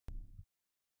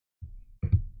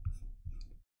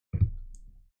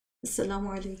আসসালামু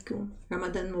আলাইকুম।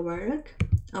 রামাদান মোবারক।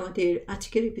 আমাদের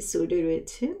আজকের এপিসোডে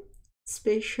রয়েছে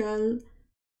স্পেশাল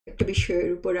একটা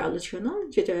বিষয়ের উপর আলোচনা,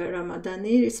 যেটা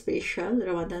রামাদানের স্পেশাল।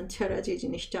 রামাদান ছাড়া যে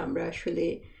জিনিসটা আমরা আসলে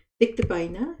দেখতে পাই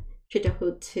না, সেটা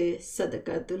হচ্ছে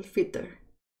সাদাকাতুল ফিতর।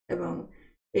 এবং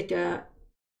এটা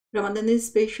রামাদানের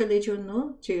স্পেশাল এই জন্য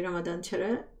যে রামাদান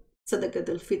ছাড়া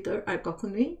সাদাকাতুল ফিতর আর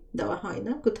কখনোই দেওয়া হয়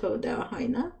না, কোথাও দেওয়া হয়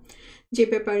না। যে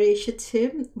ব্যাপারে এসেছে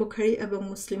বুখারী এবং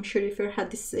মুসলিম শরীফের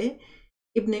হাদিসে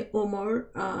ইবনে ওমর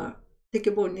থেকে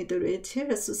বর্ণিত রয়েছে।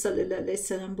 রাসূল সাল্লাল্লাহু আলাইহি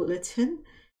সাল্লাম বলেছেন,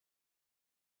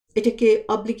 এটাকে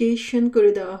অব্লিগেশন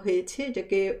করে দেওয়া হয়েছে,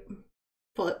 এটাকে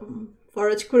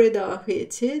ফরজ করে দেওয়া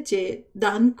হয়েছে যে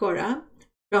দান করা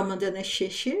রমজানের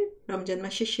শেষে, রমজান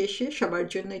মাসের শেষে সবার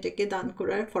জন্য এটাকে দান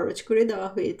করার ফরজ করে দেওয়া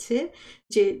হয়েছে।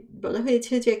 যে বলা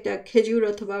হয়েছে যে একটা খেজুর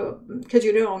অথবা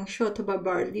খেজুরের অংশ অথবা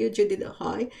বার্লিও যদি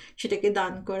হয়, সেটাকে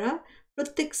দান করা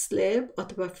প্রত্যেক স্লেভ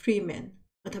অথবা ফ্রিম্যান,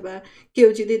 অথবা কেউ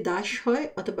যদি দাস হয়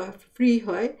অথবা ফ্রি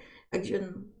হয়, একজন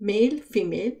মেল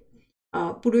ফিমেল,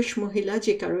 পুরুষ মহিলা,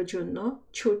 যে কারোর জন্য,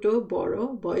 ছোট বড়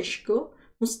বয়স্ক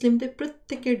মুসলিমদের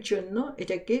প্রত্যেকের জন্য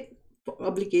এটাকে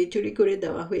অব্লিগেটরি করে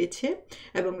দেওয়া হয়েছে।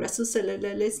 এবং রাসূল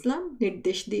সাল্লাল্লাহু আলাইহি ওয়াসাল্লাম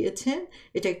নির্দেশ দিয়েছেন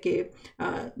এটাকে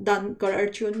দান করার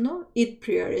জন্য ঈদ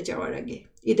প্রেয়ারে যাওয়ার আগে,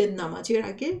 ঈদের নামাজের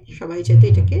আগে সবাই যাতে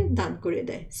এটাকে দান করে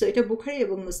দেয়। সো এটা বুখারী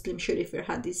এবং মুসলিম শরীফের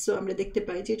হাদিস। সো আমরা দেখতে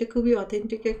পাই যে এটা খুবই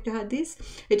অথেন্টিক একটা হাদিস।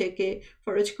 এটাকে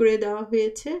ফরজ করে দেওয়া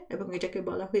হয়েছে এবং এটাকে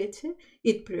বলা হয়েছে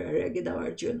ঈদ প্রেয়ারের আগে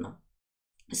দেওয়ার জন্য।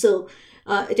 সো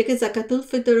এটাকে জাকাতুল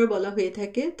ফিতরও বলা হয়ে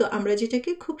থাকে। তো আমরা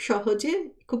যেটাকে খুব সহজে,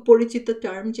 খুব পরিচিত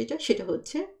টার্ম যেটা, সেটা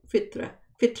হচ্ছে ফিতরা।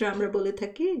 ফিতরা আমরা বলে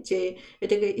থাকি যে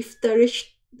এটাকে ইফতারের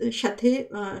সাথে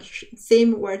সেম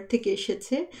ওয়ার্ড থেকে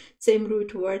এসেছে, সেম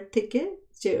রুট ওয়ার্ড থেকে।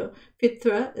 যে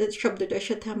ফিতরা শব্দটার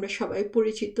সাথে আমরা সবাই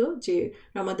পরিচিত, যে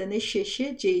রমাদানের শেষে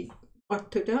যেই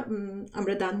অর্থটা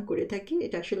আমরা দান করে থাকি,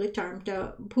 এটা আসলে টার্মটা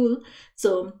ভুল।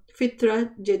 সো ফিতরা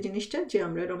যে জিনিসটা, যে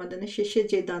আমরা রমাদানের শেষে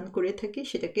যে দান করে থাকি,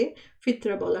 সেটাকে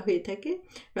ফিতরা বলা হয়ে থাকে।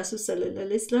 রাসূল সাল্লাল্লাহু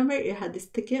আলাইহি ওয়াসাল্লামের এই হাদিস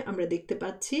থেকে আমরা দেখতে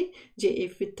পাচ্ছি যে এই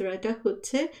ফিতরাটা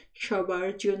হচ্ছে সবার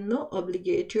জন্য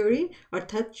অব্লিগেটরি,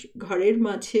 অর্থাৎ ঘরের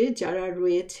মাঝে যারা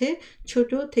রয়েছে,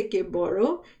 ছোট থেকে বড়,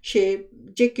 সে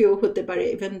যে কেউ হতে পারে,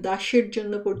 ইভেন দাসের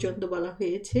জন্য পর্যন্ত বলা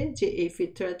হয়েছে যে এই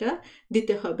ফিতরাটা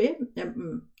দিতে হবে।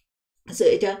 সো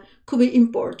এটা খুবই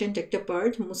ইম্পর্ট্যান্ট একটা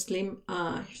পার্ট মুসলিম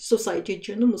সোসাইটির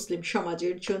জন্য, মুসলিম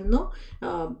সমাজের জন্য,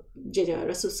 যেটা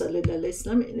রাসূল সাল্লাল্লাহু আলাইহি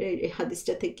ওয়াসাল্লাম এই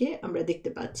হাদিসটা থেকে আমরা দেখতে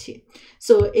পাচ্ছি।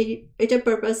 সো এটা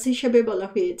পারপাস হিসাবে বলা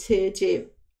হয়েছে যে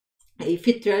এই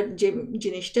ফিতরার যে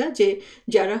জিনিসটা, যে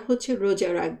যারা হচ্ছে রোজা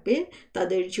রাখবে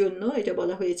তাদের জন্য এটা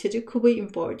বলা হয়েছে যে খুবই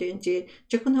ইম্পর্টেন্ট, যে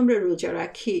যখন আমরা রোজা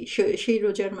রাখি সেই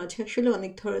রোজার মাঝে আসলে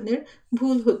অনেক ধরনের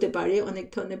ভুল হতে পারে, অনেক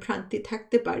ধরনের ভ্রান্তি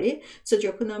থাকতে পারে। সো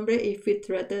যখন আমরা এই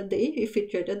ফিতরাটা দেই, এই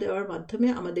ফিতরাটা দেওয়ার মাধ্যমে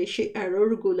আমাদের সেই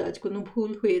এররগুলা, কোনো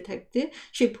ভুল হয়ে থাকতে,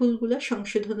 সেই ভুলগুলা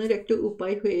সংশোধনের একটা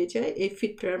উপায় হয়ে যায় এই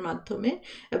ফিতরার মাধ্যমে।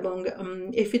 এবং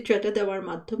এই ফিতরাটা দেওয়ার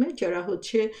মাধ্যমে যারা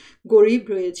হচ্ছে গরিব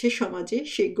রয়েছে সমাজে,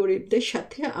 সেই গরিবদের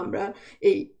সাথে আমরা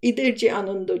এই ঈদের যে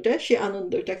আনন্দটা, সেই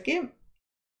আনন্দটাকে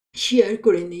শেয়ার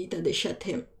করে নিই তাদের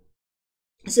সাথে।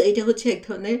 সো এটা হচ্ছে এক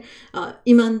ধরনের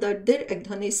ইমানদারদের এক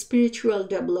ধরনের স্পিরিচুয়াল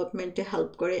ডেভেলপমেন্টে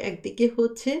হেল্প করে। একদিকে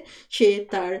হচ্ছে সে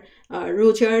তার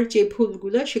রোজার যে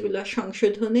ভুলগুলো, সেগুলো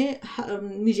সংশোধনে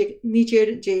নিজের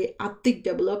যে আত্মিক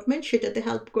ডেভেলপমেন্ট, সেটাতে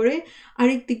হেল্প করে।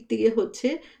 আরেক দিক থেকে হচ্ছে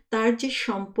তার যে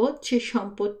সম্পদ, সে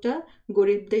সম্পদটা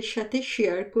গরিবদের সাথে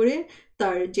শেয়ার করে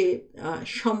তার যে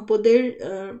সম্পদের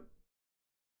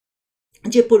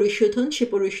যে পরিশোধন, সে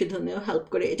পরিশোধনেও হেল্প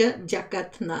করে। এটা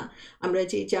জাকাত না। আমরা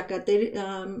যে জাকাতের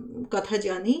কথা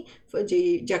জানি, যে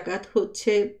জাকাত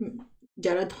হচ্ছে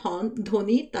যারা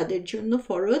ধনী তাদের জন্য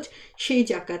ফরজ, সেই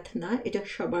জাকাত না, এটা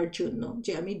সবার জন্য।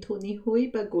 যে আমি ধনী হই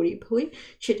বা গরিব হই,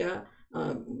 সেটা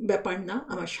ব্যাপার না।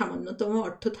 আমার সামান্যতম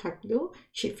অর্থ থাকলেও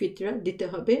সে ফিতরা দিতে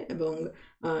হবে। এবং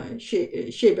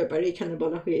সে ব্যাপারে এখানে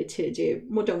বলা হয়েছে যে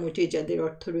মোটামুটি যাদের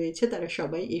অর্থ রয়েছে তারা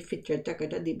সবাই এই ফিতরার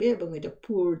টাকাটা দিবে, এবং এটা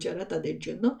পুয়ার যারা, তাদের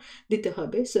জন্য দিতে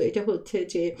হবে। সো এটা হচ্ছে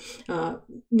যে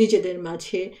নিজেদের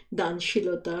মাঝে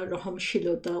দানশীলতা,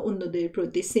 রহমশীলতা, অন্যদের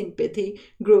প্রতি সিম্প্যাথি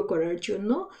গ্রো করার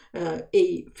জন্য এই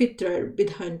ফিতরার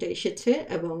বিধানটা এসেছে।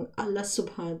 এবং আল্লাহ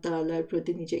সুবহানাহু ওয়া তাআলার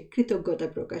প্রতি নিজের কৃতজ্ঞতা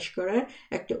প্রকাশ করার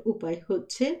একটা উপায়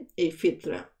হচ্ছে এই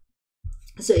ফিতরা।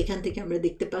 সো এখান থেকে আমরা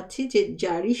দেখতে পাচ্ছি যে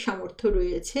যারই সামর্থ্য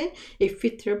রয়েছে এই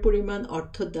ফিতরার পরিমাণ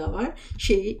অর্থ দেওয়ার,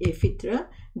 সেই এই ফিতরা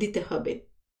দিতে হবে।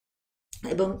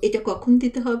 এবং এটা কখন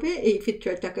দিতে হবে, এই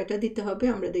ফিতরার টাকাটা দিতে হবে,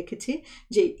 আমরা দেখেছি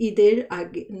যে ঈদের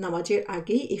আগে, নামাজের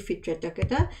আগেই এই ফিতরার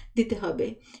টাকাটা দিতে হবে।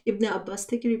 ইবনে আব্বাস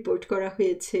থেকে রিপোর্ট করা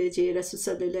হয়েছে যে রাসূল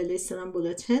সাল্লাল্লাহু আলাইহি ওয়াসাল্লাম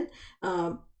বলেছেন,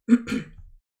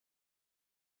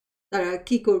 তারা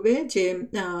কি করবে যে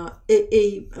এই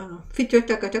ফিতরার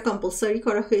টাকাটা কম্পালসারি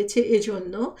করা হয়েছে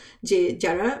এজন্য যে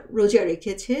যারা রোজা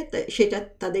রেখেছে সেটা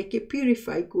তাদেরকে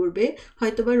পিউরিফাই করবে।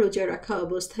 হয়তোবা রোজা রাখা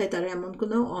অবস্থায় তারা এমন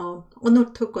কোনো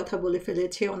অনর্থক কথা বলে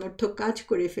ফেলেছে, অনর্থক কাজ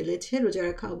করে ফেলেছে রোজা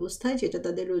রাখা অবস্থায়, যেটা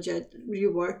তাদের রোজার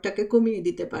রিওয়ার্ডটাকে কমিয়ে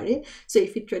দিতে পারে। সো এই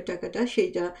ফিতরার টাকাটা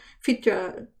সেইটা ফিতরা,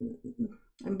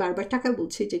 আমি বারবার টাকা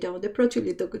বলছি, যেটা আমাদের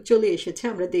প্রচলিত চলে এসেছে,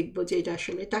 আমরা দেখব যে এটা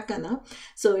আসলে টাকা না।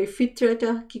 সো এই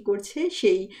ফিতরাটা কি করছে,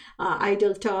 সেই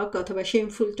আইডল টক অথবা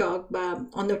শেমফুল টক বা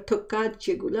অনর্থক কাজ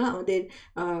যেগুলো আমাদের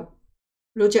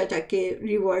রোজাটাকে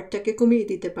রিওয়ার্ডটাকে কমিয়ে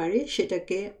দিতে পারে,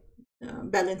 সেটাকে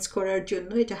ব্যালেন্স করার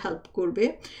জন্য এটা হেল্প করবে।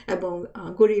 এবং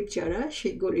গরিব যারা,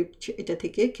 সেই গরিব এটা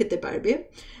থেকে খেতে পারবে।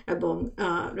 এবং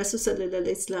রাসূল সাল্লাল্লাহু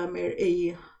আলাইহি ইসলামের এই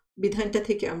বিধানটা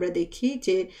থেকে আমরা দেখি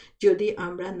যে যদি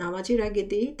আমরা নামাজের আগে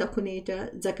দিই তখন এটা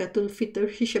জাকাতুল ফিতর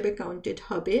হিসেবে কাউন্টেড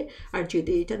হবে, আর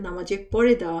যদি এটা নামাজের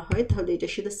পরে দেওয়া হয় তাহলে এটা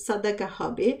শুধু সাদাকা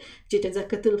হবে, যেটা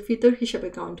জাকাতুল ফিতর হিসেবে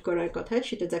কাউন্ট করার কথা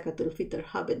সেটা জাকাতুল ফিতর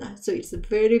হবে না। So it's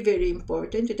very very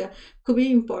important, এটা খুবই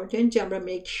ইম্পর্টেন্ট যে আমরা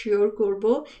মেক শিওর করব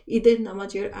ঈদের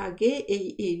নামাজের আগে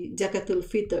এই জাকাতুল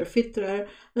ফিতরার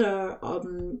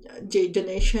যে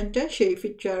ডোনেশনটা, সেই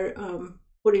ফিতরার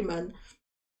পরিমাণ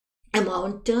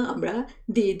অ্যামাউন্টটা আমরা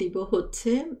দিয়ে দিব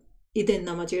হচ্ছে ঈদের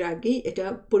নামাজের আগেই। এটা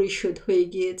পরিশোধ হয়ে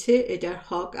গিয়েছে, এটার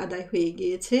হক আদায় হয়ে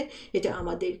গিয়েছে, এটা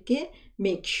আমাদেরকে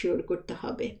মেক শিওর করতে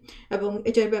হবে। এবং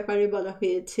এটার ব্যাপারে বলা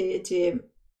হয়েছে যে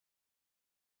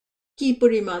কি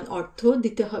পরিমাণ অর্থ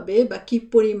দিতে হবে বা কি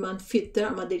পরিমাণ ফিতরা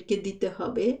আমাদেরকে দিতে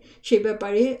হবে সে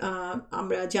ব্যাপারে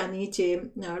আমরা জানি যে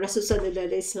রাসূল সাল্লাল্লাহু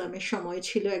আলাইহি ইসলামের সময়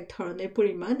ছিল এক ধরনের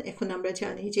পরিমাণ। এখন আমরা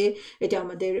জানি যে এটা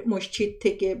আমাদের মসজিদ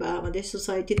থেকে বা আমাদের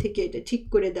সোসাইটি থেকে এটা ঠিক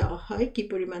করে দেওয়া হয় কি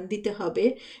পরিমাণ দিতে হবে।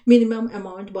 মিনিমাম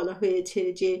অ্যামাউন্ট বলা হয়েছে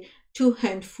যে 2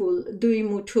 হ্যান্ডফুল, 2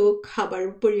 মুঠো খাবার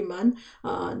পরিমাণ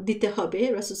দিতে হবে।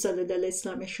 রাসূল সাল্লাল্লাহু আলাইহি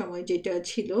ইসলামের সময় যেটা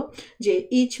ছিল যে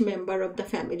each member of the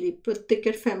family,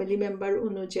 প্রত্যেকের ফ্যামিলি মেম্বার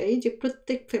অনুযায়ী, যে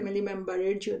প্রত্যেক ফ্যামিলি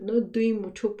মেম্বারের জন্য 2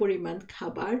 মুঠো পরিমাণ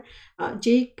খাবার,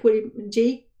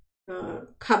 যেই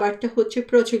খাবারটা হচ্ছে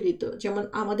প্রচলিত। যেমন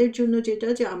আমাদের জন্য যেটা,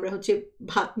 যে আমরা হচ্ছে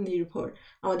ভাত নির্ভর,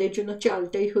 আমাদের জন্য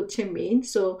চালটাই হচ্ছে মেইন।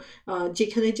 সো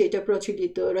যেখানে যেটা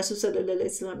প্রচলিত, রাসূল সাল্লাল্লাহু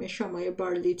আলাইহি ইসলামের সময়ে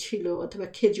বার্লি ছিল অথবা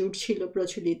খেজুর ছিল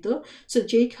প্রচলিত। সো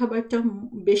যেই খাবারটা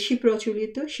বেশি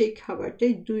প্রচলিত সেই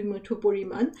খাবারটাই 2 মুঠো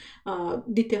পরিমাণ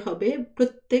দিতে হবে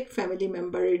প্রত্যেক ফ্যামিলি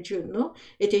মেম্বারের জন্য।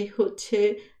 এটাই হচ্ছে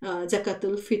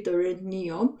জাকাতুল ফিতরের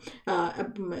নিয়ম।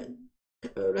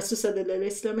 রাসূল সাল্লাল্লাহু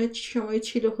আলাইহি ইসলামের সময়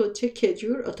ছিল হচ্ছে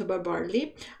খেজুর অথবা বার্লি,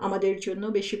 আমাদের জন্য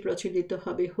বেশি প্রচলিত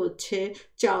হবে হচ্ছে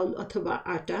চাউল অথবা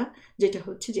আটা, যেটা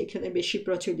হচ্ছে যেখানে বেশি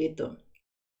প্রচলিত।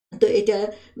 তো এটা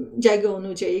জায়গা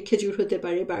অনুযায়ী খেজুর হতে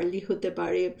পারে, বার্লি হতে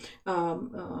পারে,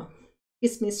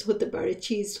 কিসমিস হতে পারে,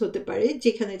 চিজ হতে পারে,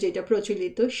 যেখানে যেটা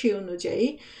প্রচলিত সে অনুযায়ী।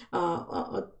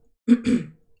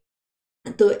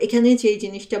 তো এখানে যে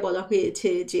জিনিসটা বলা হয়েছে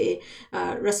যে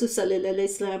রাসূল সাল্লাল্লাহু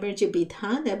আলাইহি ইসলামের যে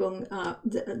বিধান এবং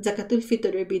জাকাতুল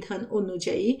ফিতরের বিধান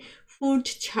অনুযায়ী ফুড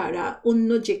ছাড়া অন্য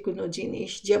যে কোনো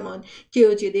জিনিস, যেমন কেউ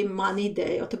যদি মানি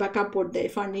দেয় অথবা কাপড় দেয়,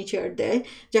 ফার্নিচার দেয়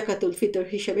জাকাতুল ফিতর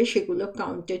হিসেবে, সেগুলো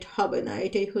কাউন্টেড হবে না।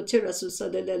 এটাই হচ্ছে রাসূল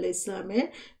সাল্লাল্লাহু আলাইহি ইসলামের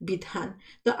বিধান।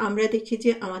 তো আমরা দেখি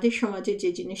যে আমাদের সমাজে যে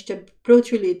জিনিসটা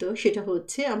প্রচলিত সেটা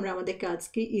হচ্ছে আমরা আমাদের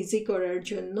কাজকে ইজি করার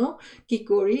জন্য কি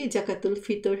করি, জাকাতুল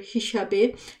ফিতর হিসাবে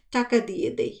টাকা দিয়ে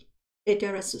দেই। এটা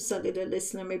রাসূল সাল্লাল্লাহু আলাইহি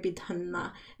ইসলামের বিধান না।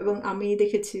 এবং আমি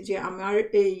দেখেছি যে আমার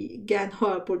এই জ্ঞান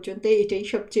হওয়া পর্যন্ত এটাই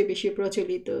সবচেয়ে বেশি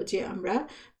প্রচলিত, যে আমরা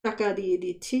টাকা দিয়ে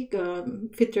দিচ্ছি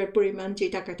ফিতরার পরিমাণ যে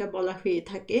টাকাটা বলা হয়ে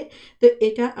থাকে। তো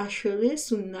এটা আসলে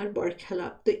সুন্নাহর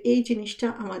বরখেলাপ। তো এই জিনিসটা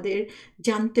আমাদের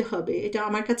জানতে হবে। এটা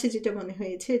আমার কাছে যেটা মনে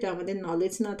হয়েছে, এটা আমাদের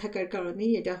নলেজ না থাকার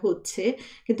কারণেই এটা হচ্ছে,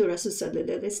 কিন্তু রাসূল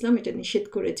সাল্লাল্লাহু আলাইহি ইসলাম এটা নিষেধ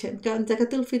করেছেন। কারণ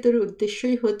জাকাতুল ফিতরের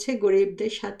উদ্দেশ্যই হচ্ছে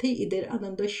গরিবদের সাথে ঈদের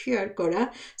আনন্দ শেয়ার করা।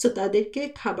 সো তাদেরকে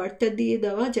খাবারটা দিয়ে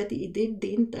দেওয়া যাতে ঈদের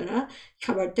দিন তারা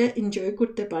খাবারটা এনজয়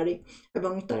করতে পারে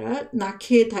এবং তারা না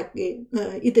খেয়ে থাকে,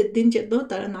 ঈদের দিন যেন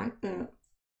তারা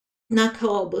না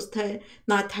খাওয়া অবস্থায়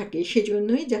না থাকে,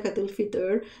 সেজন্যই জাকাতুল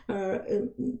ফিতর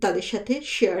তাদের সাথে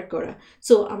শেয়ার করা।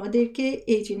 সো আমাদেরকে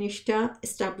এই জিনিসটা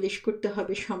এস্টাবলিশ করতে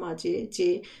হবে সমাজে, যে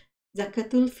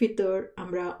জাকাতুল ফিতর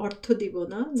আমরা অর্থ দিব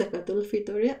না, জাকাতুল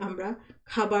ফিতরে আমরা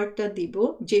খাবারটা দিব।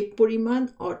 যে পরিমাণ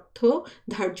অর্থ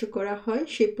ধার্য করা হয়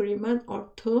সেই পরিমাণ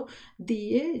অর্থ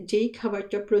দিয়ে যেই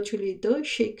খাবারটা প্রচলিত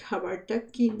সেই খাবারটা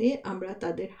কিনে আমরা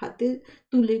তাদের হাতে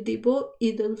তুলে দিব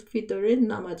ঈদ উল ফিতরের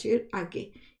নামাজের আগে।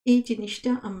 এই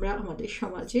জিনিসটা আমরা আমাদের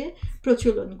সমাজে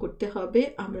প্রচলন করতে হবে।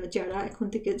 আমরা যারা এখন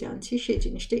থেকে জানছি সেই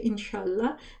জিনিসটা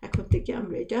ইনশাআল্লাহ এখন থেকে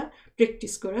আমরা এটা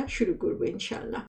প্র্যাকটিস করা শুরু করব ইনশাআল্লাহ।